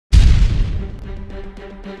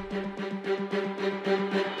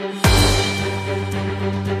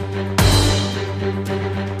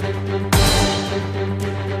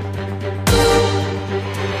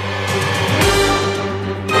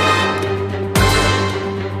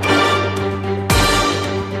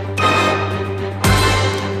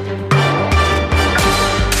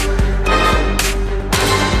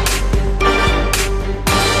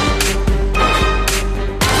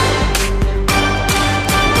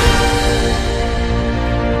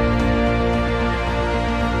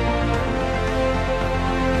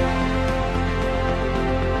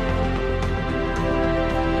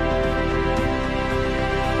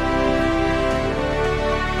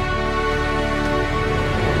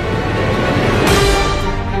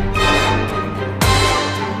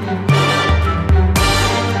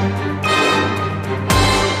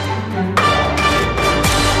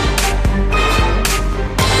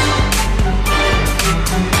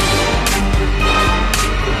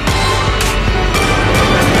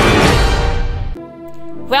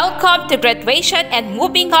Welcome to Graduation and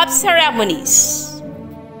Moving Up Ceremonies.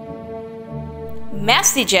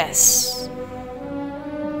 Messages.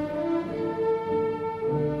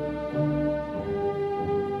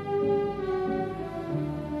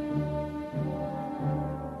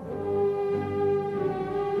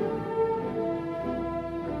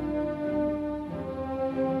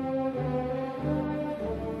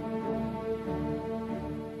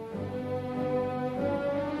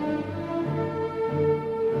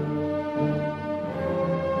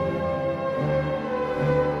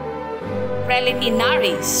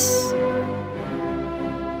 Preliminaries.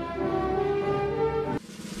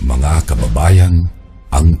 Mga kababayan,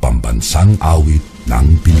 ang pambansang awit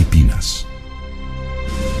ng Pilipinas.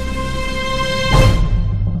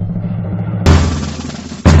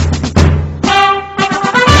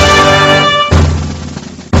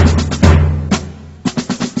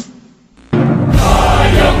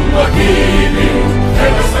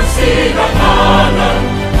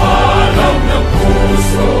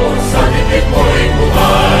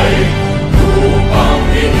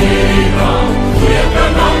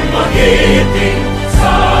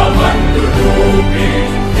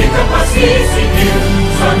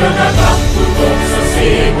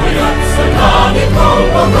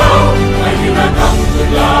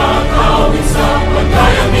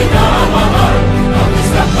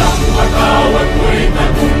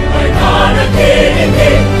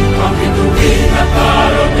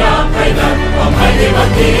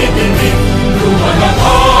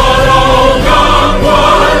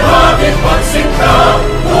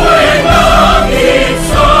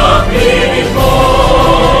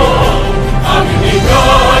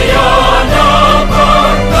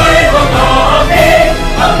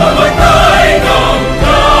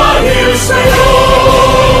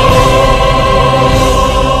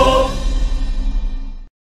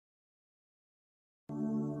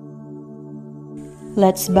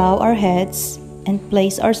 Let's bow our heads and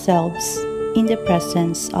place ourselves in the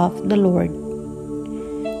presence of the Lord.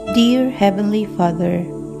 Dear Heavenly Father,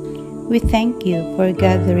 we thank you for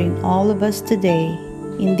gathering all of us today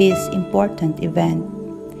in this important event.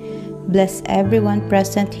 Bless everyone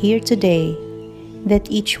present here today, that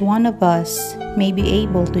each one of us may be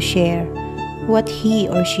able to share what he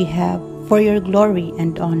or she have for your glory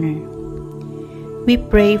and honor. We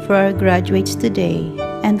pray for our graduates today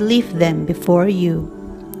and lift them before you.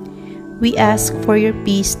 We ask for your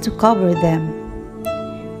peace to cover them.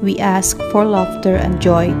 We ask for laughter and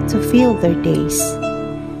joy to fill their days.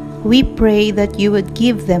 We pray that you would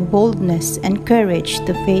give them boldness and courage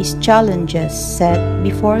to face challenges set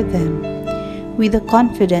before them, with the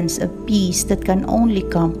confidence of peace that can only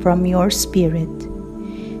come from your Spirit.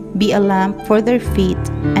 Be a lamp for their feet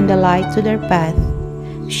and a light to their path.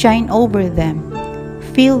 Shine over them.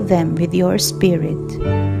 Fill them with your Spirit.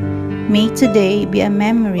 May today be a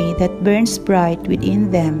memory that burns bright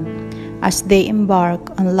within them as they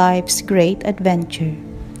embark on life's great adventure.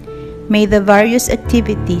 May the various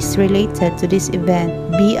activities related to this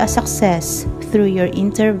event be a success through your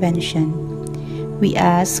intervention. We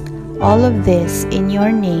ask all of this in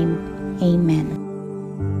your name. Amen.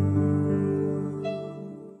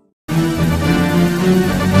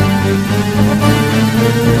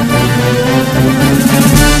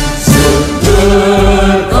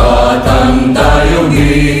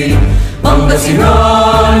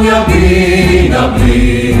 Pangasinan niya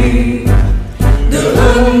binabli,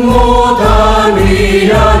 daan mo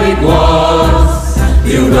taniya ligwas,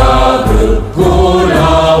 iuragod ko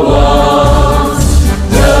lawas.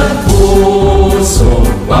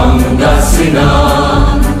 Nagpusong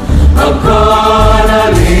Pangasinan,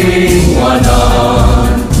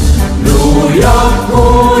 agkanalingwanan, luyak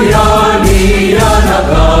kuya niya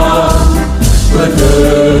nagan,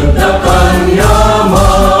 bedegdakan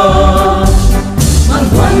yaman.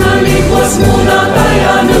 Naligwas muna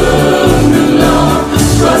tayo nila,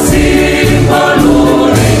 kasing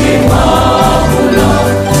palurin mapula.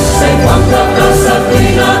 Sa'y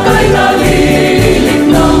pagkakasakti na tayo nalilig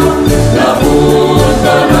na, labot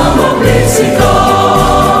ka na mapresi ka.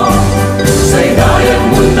 Sa'y dayag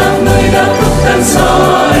mundak na'y datuktan sa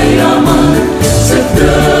yaman, sa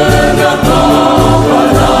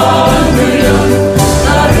nagakapalan ngayon.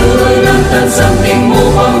 Naroon ang tansamping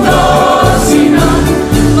mo Pangasinan,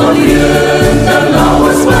 oriental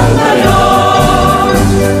lawas Bantayan,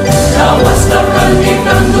 lawas takan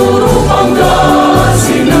ikan duro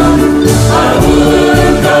Pangasinan,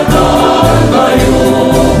 arun kakang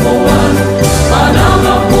kayubuan,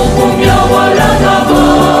 panangap pupong wala na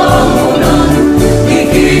bangunan,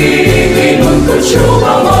 ikikinon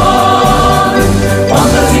kusyubaman.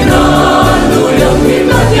 Pangasinan, luyang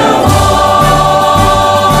minatyawan.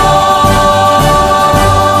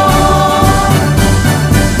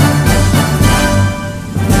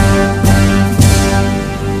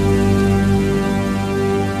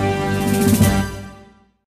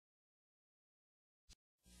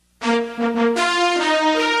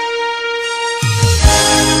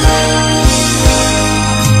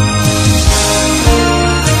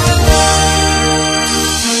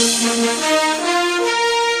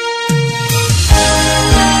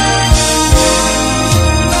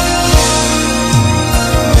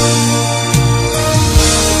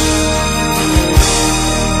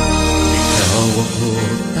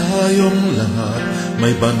 lahat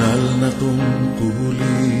may banal na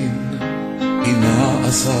tungkulin.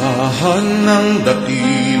 Inaasahan ng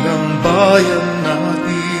dakilang bayan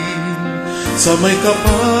natin, sa may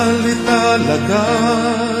kapalitalaga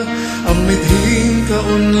ang midhing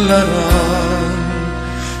kaunlaran,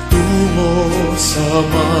 tungo sa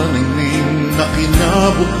maningning na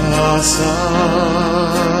kinabukasan.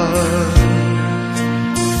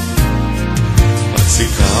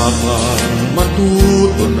 Sikapang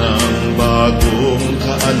matuto ng bagong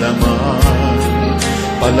kaalaman,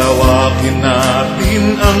 palawakin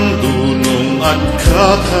natin ang dunong at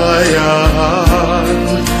kakayahan,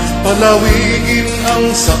 palawigin ang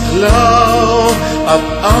saklaw at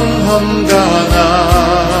ang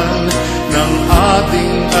hangganan ng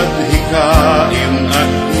ating adhikain at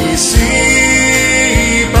isipan.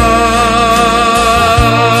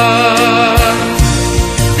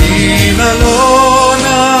 Binalonan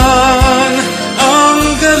ang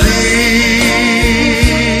galing,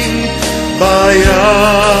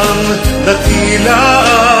 bayang dakila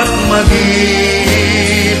at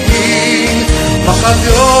magiting,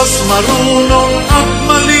 makadiyos marunong at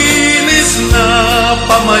malinis na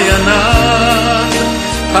pamayanan,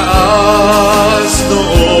 taas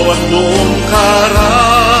noo at buong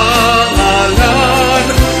karangalan,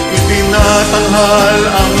 itinatanghal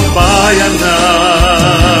ang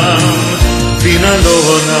bayanan,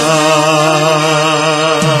 Binalonan.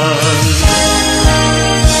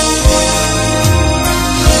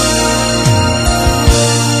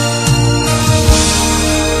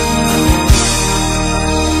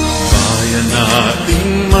 Bayan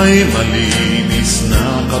nating may malinis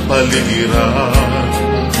na kapaligiran,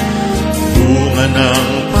 bunga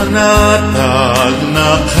ng panatag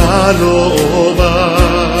na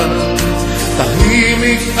kalooban,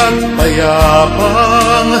 tahimik at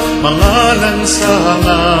payapang mga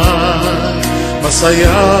lansangan,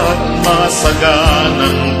 masaya at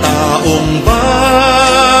masaganang taong bayan.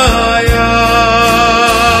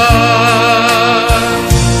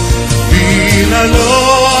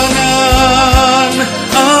 Binalonan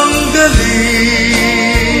ang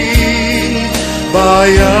galing,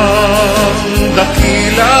 bayang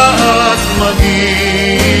dakila at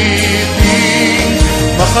magiting,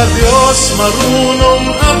 makadiyos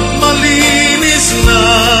marunong at malinis na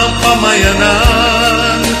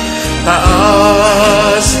pamayanan,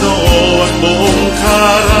 taas noo at buong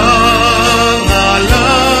karangalan,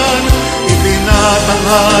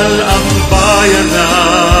 itinatanghal ang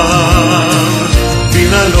bayanan,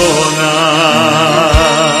 Binalonan.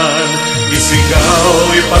 Isigaw,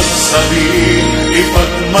 ipagsabi,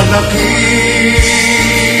 ipagmalaki,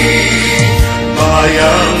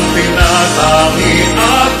 bayang tinatangi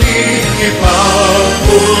ating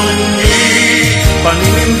ipagpunyi,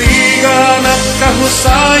 paninindigan at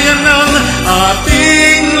kahusayan ng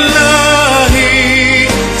ating lahi,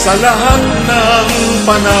 sa lahat ng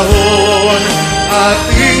panahon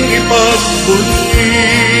ating ipagbunyi.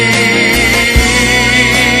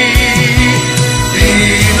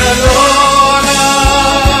 Binalonan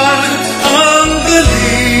ang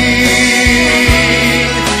galing,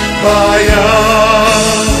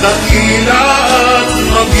 bayang dakila at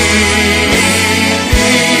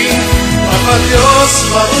magiting, makadiyos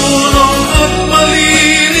marunong at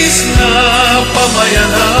malinis na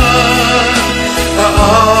pamayanan,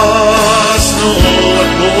 taas noo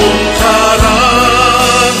at buong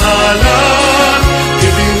karangalan,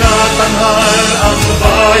 itinatanghal ang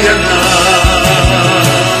bayanan,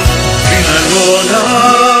 Binalonan.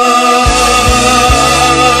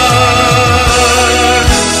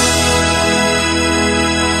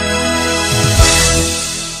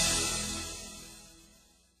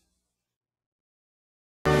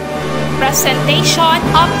 Presentation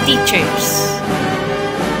of teachers.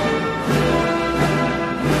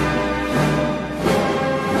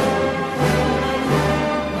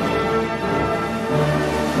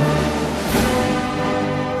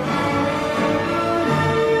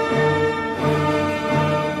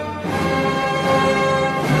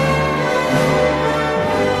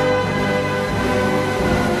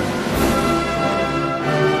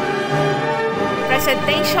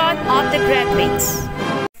 Presentation of the graduates.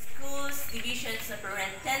 Schools Division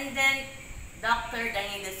Superintendent, Dr.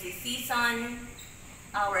 Danilo C. Season,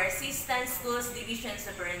 our Assistant Schools Division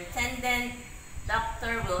Superintendent,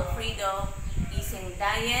 Dr. Wilfredo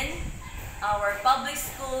Isindayan, our Public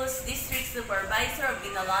Schools District Supervisor of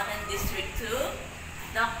Binalonan District 2,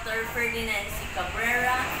 Dr. Ferdinand C.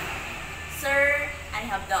 Cabrera. Sir, I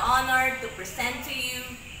have the honor to present to you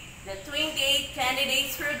the 28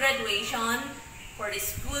 candidates for graduation for the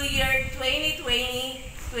school year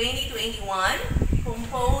 2020-2021,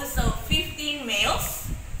 composed of 15 males,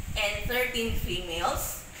 and 13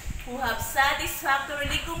 females who have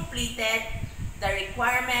satisfactorily completed the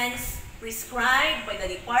requirements prescribed by the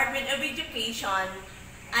Department of Education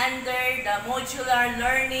under the modular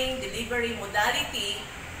learning delivery modality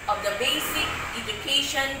of the basic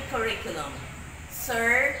education curriculum.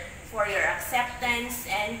 Sir, for your acceptance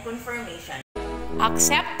and confirmation.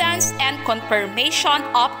 Acceptance and confirmation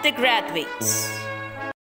of the graduates.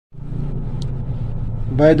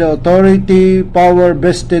 By the authority, power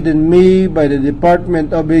vested in me by the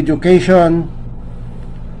Department of Education,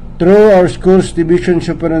 through our school's Division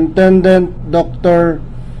Superintendent, Dr.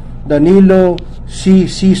 Danilo C.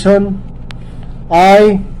 Sison,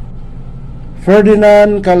 I,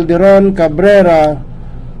 Ferdinand Calderon Cabrera,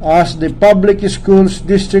 as the Public Schools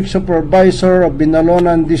District Supervisor of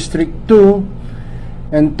Binalonan District 2,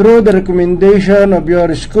 and through the recommendation of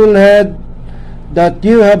your school head that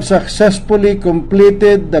you have successfully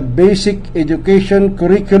completed the basic education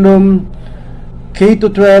curriculum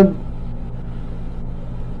K-12,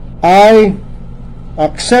 I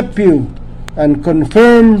accept you and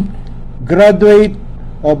confirm graduate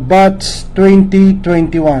of batch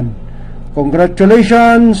 2021.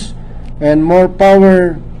 Congratulations and more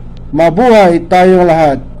power. Mabuhay tayong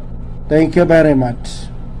lahat. Thank you very much.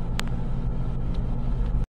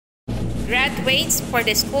 Graduates for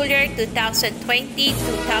the school year 2020-2021.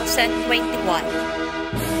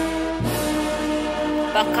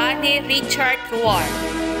 Bacani Richard Ruar,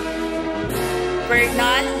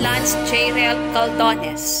 Bernal Lance Jairel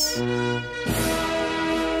Caldones,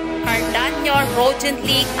 Cardanio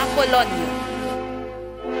Rogenly Apolonio,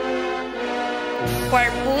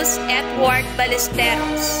 Corpus Edward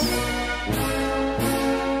Ballesteros,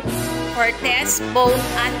 Cortez Bone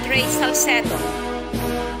Andre Salcedo,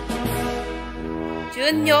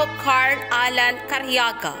 Junior Carl Alan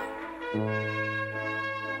Carriaga,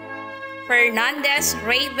 Fernandez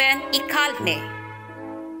Raven Icalne,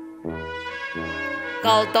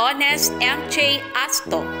 Galdones MJ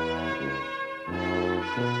Asto,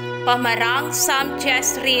 Pamarang Sam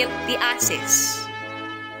Jesril Diasis,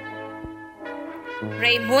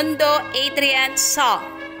 Raimundo Adrian Song,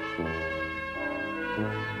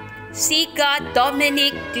 Siga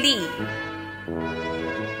Dominic Lee,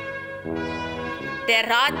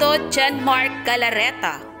 Derrado John Mark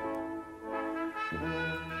Galareta,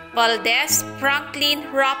 Valdez Franklin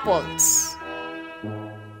Rappolts,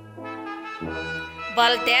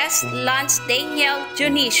 Valdez Lance Daniel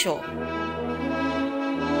Junicio,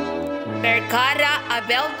 Vergara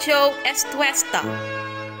Abeljo Estuesta,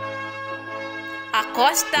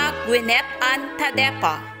 Acosta Gwyneth Ann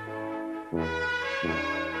Tadepa,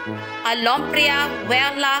 Alompria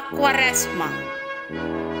Vela Quaresma,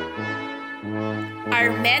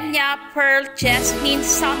 Armenia Pearl Jasmine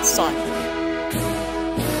Samson,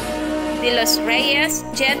 De Los Reyes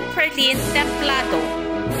Jen Perlin Templado,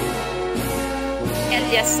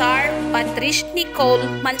 Eliazar Patrice Nicole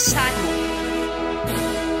Manzano,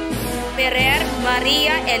 Ferrer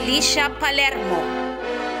Maria Alicia Palermo,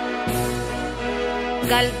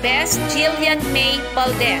 Galvez Jillian May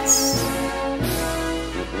Valdez,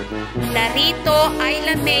 Narito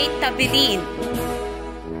Ayla May Tabilin,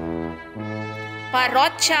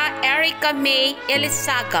 Parocha Erica May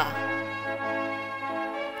Elizaga,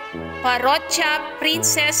 Parocha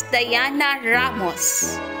Princess Diana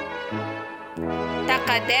Ramos,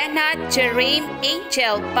 Takadena Jerame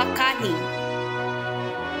Angel Bacani,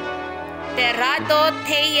 Terrado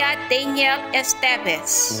Thea Daniel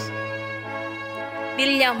Esteves,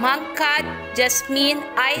 Villamanca Jasmine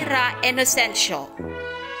Ira Inocencio.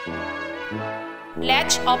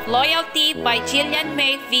 Pledge of Loyalty by Jillian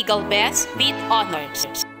May Vigalvez with honors.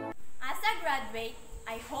 As a graduate,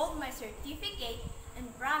 I hold my certificate and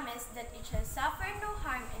promise that it shall suffer no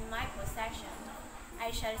harm in my possession.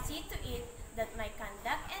 I shall see to it that my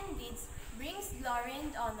conduct and deeds brings glory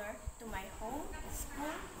and honor to my home,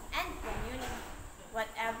 school, and community.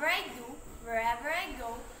 Whatever I do, wherever I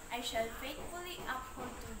go, I shall faithfully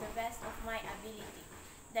uphold to the best of my ability.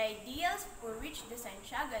 The ideals for which the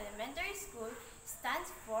Santiago Elementary School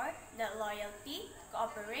stands for the loyalty,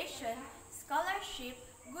 cooperation, scholarship,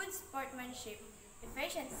 good sportsmanship,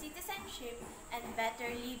 efficient citizenship, and better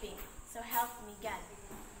living. So help me God.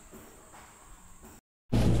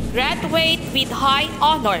 Graduate with high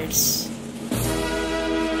honors.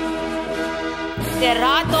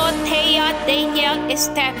 Derrado Thea Daniel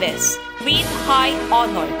Esteves with high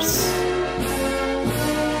honors.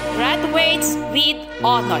 Graduates with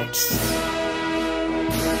honors.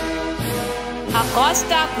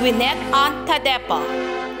 Acosta Gwyneth Ann Tadepa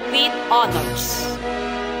with honors.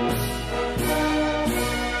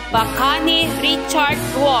 Bacani Richard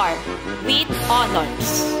War with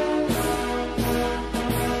honors.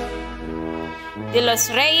 De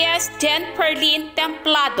los Reyes Jen Perlin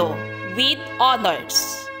Templado with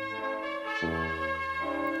honors.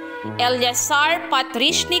 Eleazar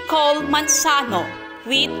Patrice Nicole Manzano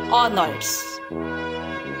with honors.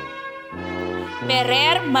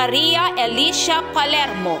 Perer Maria Alicia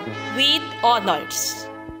Palermo with honors.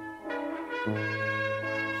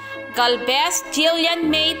 Galvez Jillian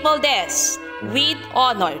May Valdez with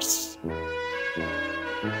honors.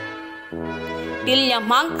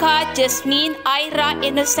 Villamanca Jasmine Ira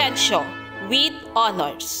Inocencio with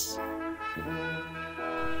honors.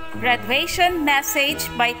 Graduation message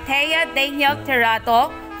by Thea Daniel Tirado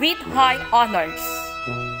with high honors.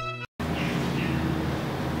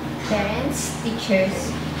 Parents, teachers,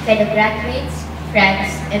 fellow graduates,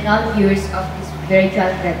 friends, and all viewers of this virtual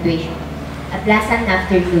graduation, a pleasant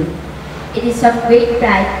afternoon. It is of great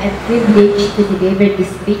pride and privilege to deliver this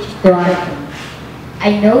speech to all of you.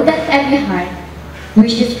 I know that every heart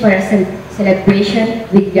wishes for a celebration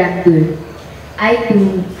with grandeur. I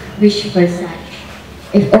too wish for such.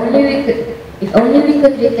 If only we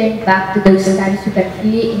could return back to those times we can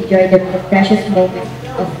really enjoy the precious moment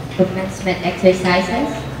of commencement exercises,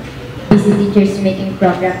 busy teachers making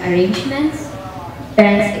program arrangements,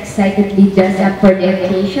 parents excitedly dressed up for the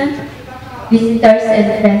occasion, visitors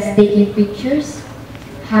and friends taking pictures,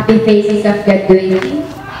 happy faces of graduating,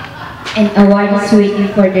 and awardees waiting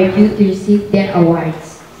for their due to receive their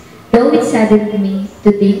awards. Though it saddened me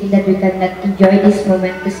to think that we cannot enjoy this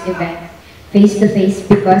momentous event face-to-face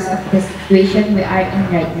because of the situation we are in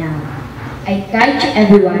right now. I encourage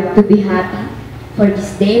everyone to be happy, for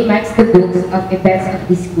this day marks the books of events of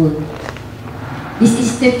this school. This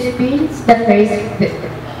is to experience the first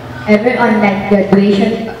ever online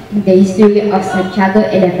graduation in the history of Santiago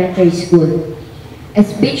Elementary School. A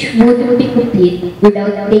speech wouldn't be complete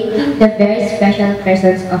without thanking the very special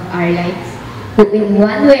persons of our lives who in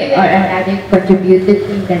one way or another contributed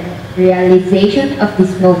in the realization of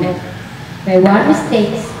this moment. My warmest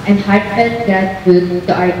thanks and heartfelt gratitude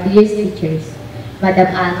to our dearest teachers,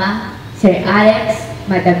 Madam Alma, Sir Alex,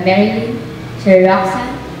 Madam Marilyn, Sir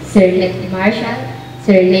Roxanne, Sir Marshall,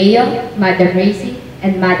 Sir Leo, Madam Racy,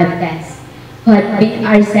 and Madam Tess, who had been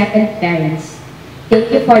our second parents.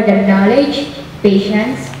 Thank you for the knowledge,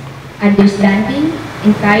 patience, understanding,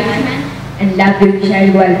 encouragement, and love you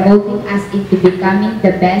shared while molding us into becoming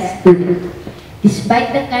the best student.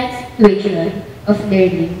 Despite the current situation of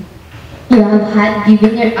learning, you have had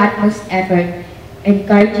given your utmost effort and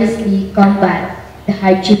courageously combat the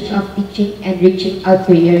hardships of teaching and reaching out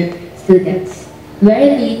to your students,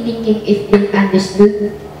 warily thinking if they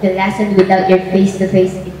understood the lesson without your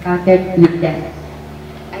face-to-face encounter with them.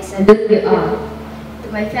 I salute you all.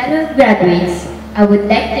 To my fellow graduates, I would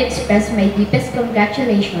like to express my deepest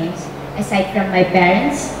congratulations, aside from my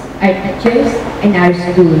parents, our teachers, and our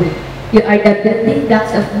school. You are the building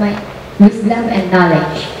blocks of my wisdom and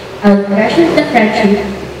knowledge. I will treasure the friendship,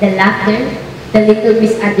 the laughter, the little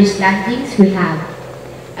misunderstandings we have.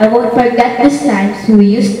 I won't forget those times we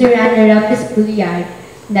used to run around the schoolyard,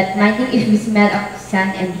 not minding if we smell of sun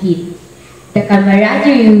and heat. The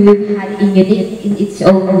camaraderie we've had in unique in its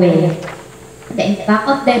own way. The impact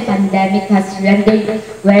of the pandemic has rendered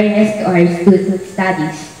awareness to our student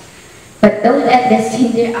studies. But don't let this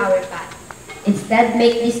hinder our path. Instead,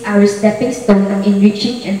 make this our stepping stone in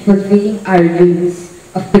reaching and fulfilling our dreams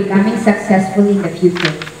of becoming successful in the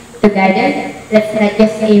future. Together, let's not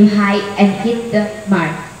just aim high and hit the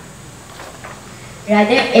mark.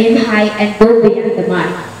 Rather, aim high and go beyond the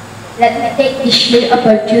mark. Let me take this sheer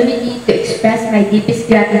opportunity to express my deepest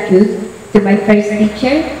gratitude to my first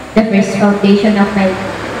teacher, the first foundation of my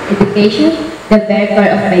education, the very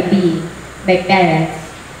core of my being, my parents.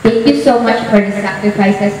 Thank you so much for the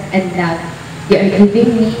sacrifices and love you are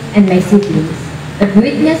giving me and my siblings. I've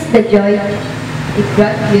witnessed the joy it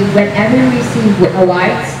brought you whenever we receive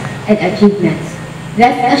awards and achievements.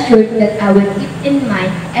 Rest assured that I will keep in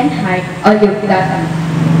mind and heart all you've taught me.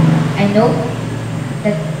 I know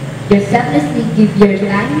that you selflessly give your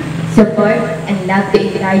time, support, and love to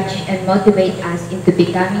encourage and motivate us into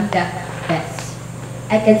becoming the best.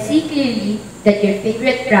 I can see clearly that your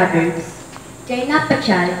favorite proverbs, train up a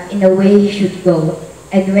child in the way he should go,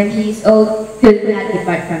 and when he is old, he will not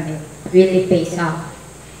depart from it, really pays off.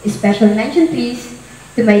 A special mention, please,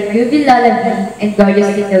 to my groovy lullaby and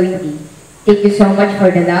gorgeous Tita Windy. Thank you so much for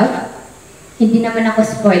the love. Hindi naman ako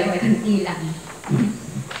spoiled, kanti lang.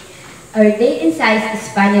 Our day in science is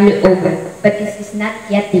finally over, but this is not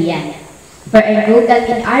yet the end. For I know that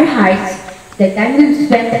in our hearts, the time we've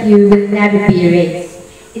spent here will never be erased.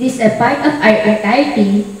 It is a part of our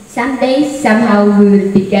entirety, Someday, somehow, we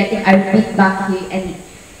will be getting our feet back here and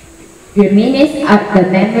reminisce of the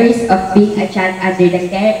memories of being a child under the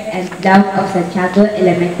care and love of Santiago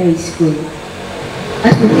Elementary School.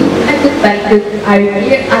 As we bid our goodbye to our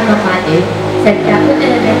dear alma mater, Santiago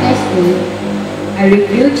Elementary School, a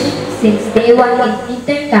refuge since day one in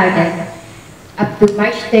kindergarten up to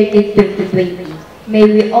March 30, 2020. May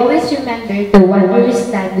we always remember the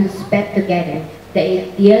wondrous time we spent together,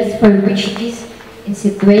 the ideals for which this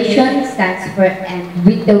institution stands for, and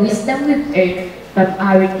with the wisdom we've earned from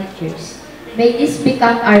our teachers. May this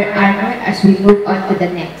become our armor as we move on to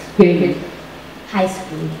the next journey, high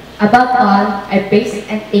school. Above all, I praise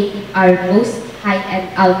and thank our most high and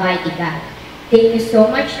almighty God. Thank you so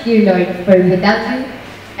much, dear Lord, for without you,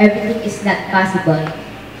 everything is not possible.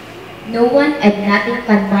 No one and nothing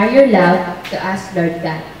can mar your love to us, Lord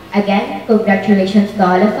God. Again, congratulations to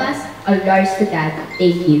all of us, all glories to God.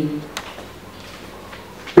 Thank you.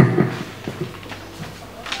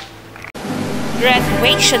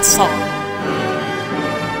 Graduation song.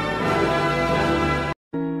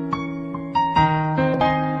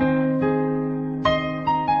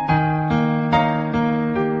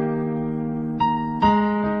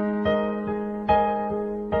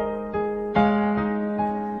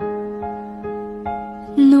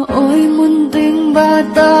 Nooy munting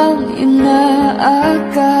batang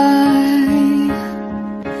inaakay,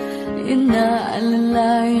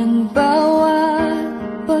 inaalalayan bawat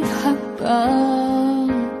paghapang.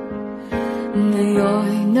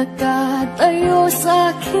 Ngayon'y nakatayo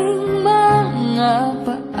sa aking mga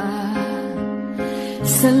paa.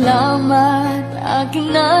 Salamat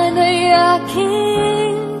aking nanay,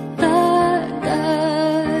 aking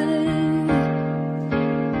tatay.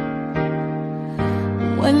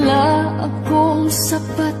 Wala akong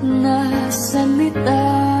sapat na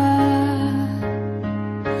salita,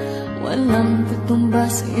 walang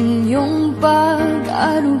katumbas inyong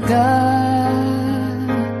pag-aruga.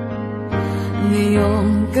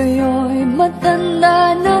 Ngayong kayo'y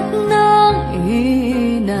matanda ng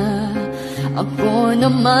ina, ako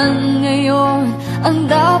naman ngayon ang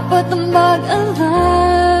dapat mag-alaga.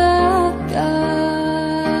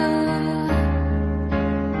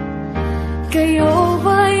 Kayo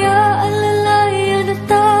ba'y aalalayan at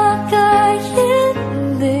aka'y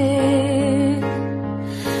hindi?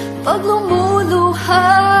 Pag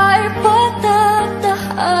lumuluha'y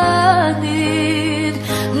patatahanin,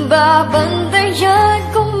 babantayan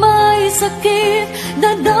kung may sakit,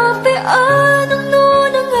 dadampian ang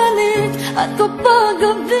nunangalit, at kapag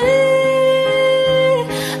gabi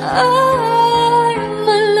ay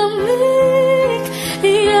malamig,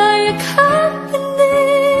 iyayakapin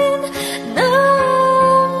din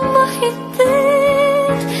ng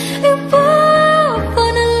mahigpit,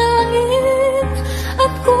 ipapanalangin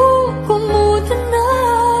at kukumutan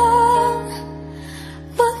ng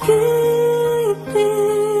pag-ibig.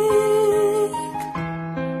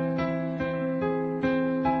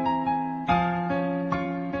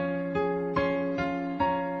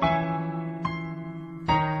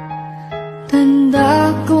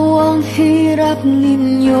 Tanda ko ang hirap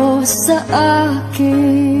ninyo sa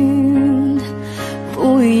akin,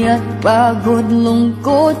 puyat, pagod,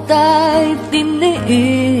 lungkot ay tiniis.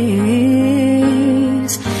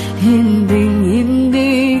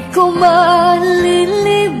 Hindi ko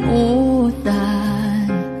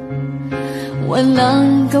malilimutan,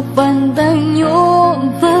 walang kapantay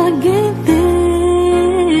niyong pag-ibig.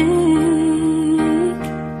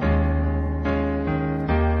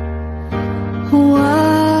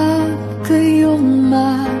 Huwag kayong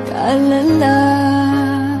mag-alala,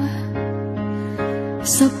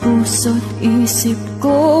 sa puso't isip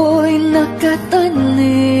ko'y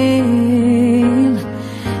nakatanim,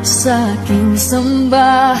 sa aking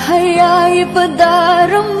sambahay ay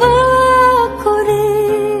padarama ko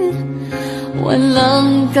rin,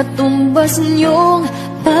 walang katumbas niyong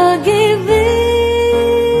pag-ibig.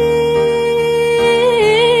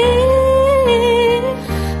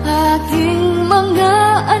 Aking mga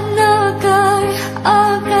anak ay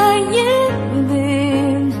akayin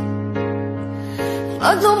din,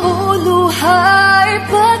 pag lumuluha'y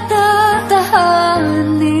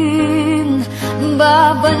patatahanin,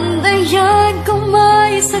 babandayan kung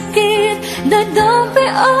may sakit,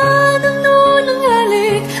 dadampian ang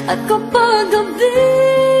nunangalit, at kapag gabi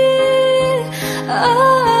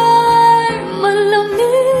ay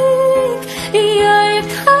malamig,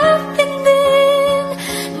 iyayakapin din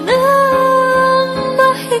ng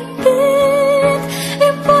mahigpit,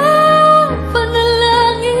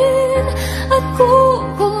 ipapanalangin at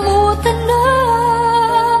kukumutan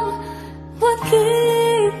ng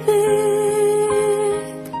pag-ibig.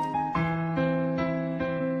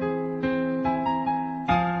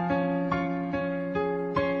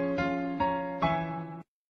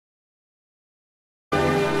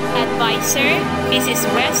 Advisor, Mrs.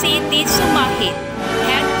 Resi D. Sumahit.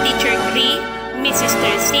 Head Teacher 3, Mrs.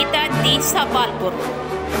 Teresita D. Sabalburo.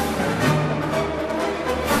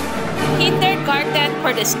 Kindergarten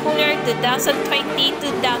for the school year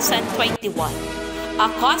 2020-2021.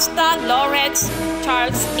 Acosta Lawrence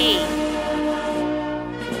Charles A.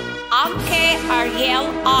 Amke Ariel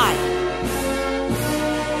I.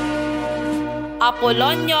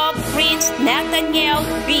 Apolonio Prince Nathaniel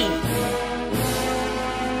B.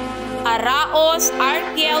 Araos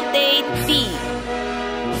Argel Dade B.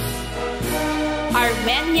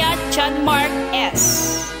 Armenia John Mark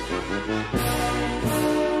S.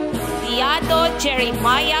 Diado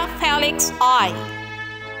Jeremiah Felix I.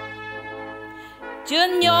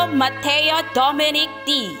 Junior Mateo Dominic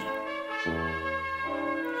D.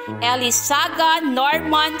 Elisaga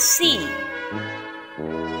Norman C.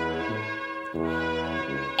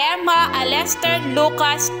 Emma Alester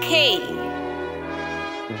Lucas K.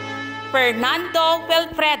 Fernando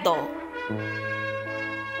Wilfredo.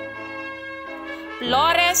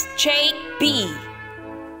 Flores Jake B.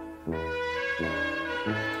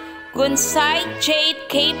 Gunsay Jade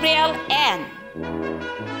Gabriel N.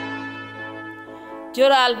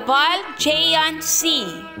 Juralval Jayan C.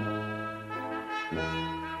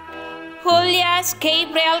 Julius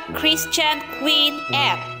Gabriel Christian Queen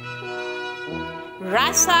F.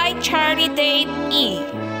 Rasai Charlie Dade E.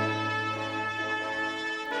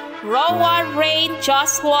 Roa Rain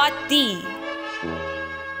Joshua D.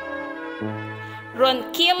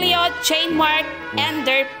 Ronquillo J. Mark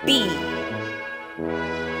Ender B.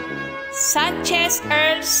 Sanchez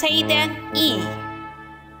Earl Sayden E.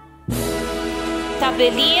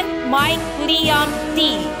 Tabilin Mike Liam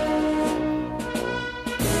D.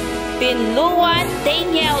 Binluan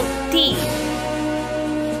Daniel D.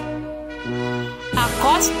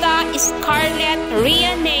 Acosta Scarlett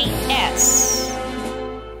Riane S.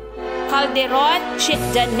 Calderon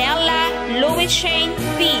Danella Louis Shane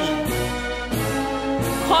B.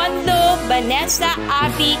 Conlo Vanessa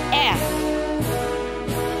Abby F.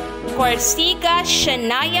 Corsiga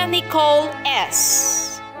Shania Nicole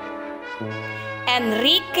S.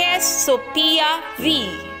 Enriquez Sophia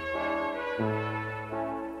V.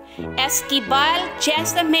 Esquivel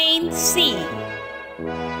Jessamine C.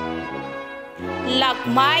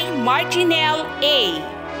 Lagmay Marginel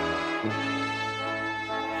A.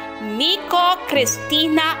 Miko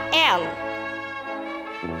Christina L.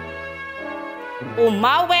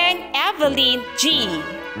 Umaweng Evelyn G.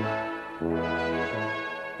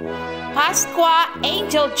 Pasqua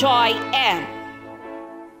Angel Joy M.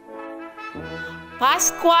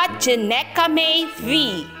 Pasqua Jeneca May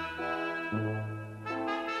V.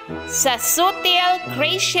 Sasutil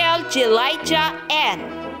Graciel Jelija N.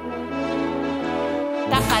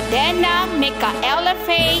 Takadena Micaela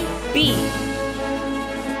Faye B.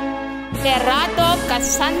 Terrado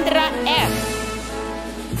Cassandra F.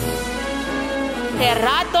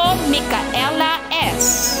 Terrado Micaela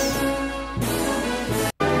S.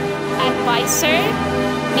 Advisor,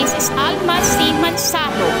 Mrs. Alma C.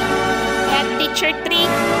 Mansamo. Head Teacher 3,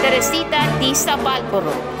 Teresita D.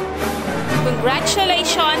 Sabalburo.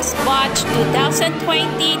 Congratulations, Batch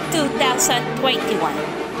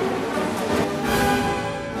 2020-2021.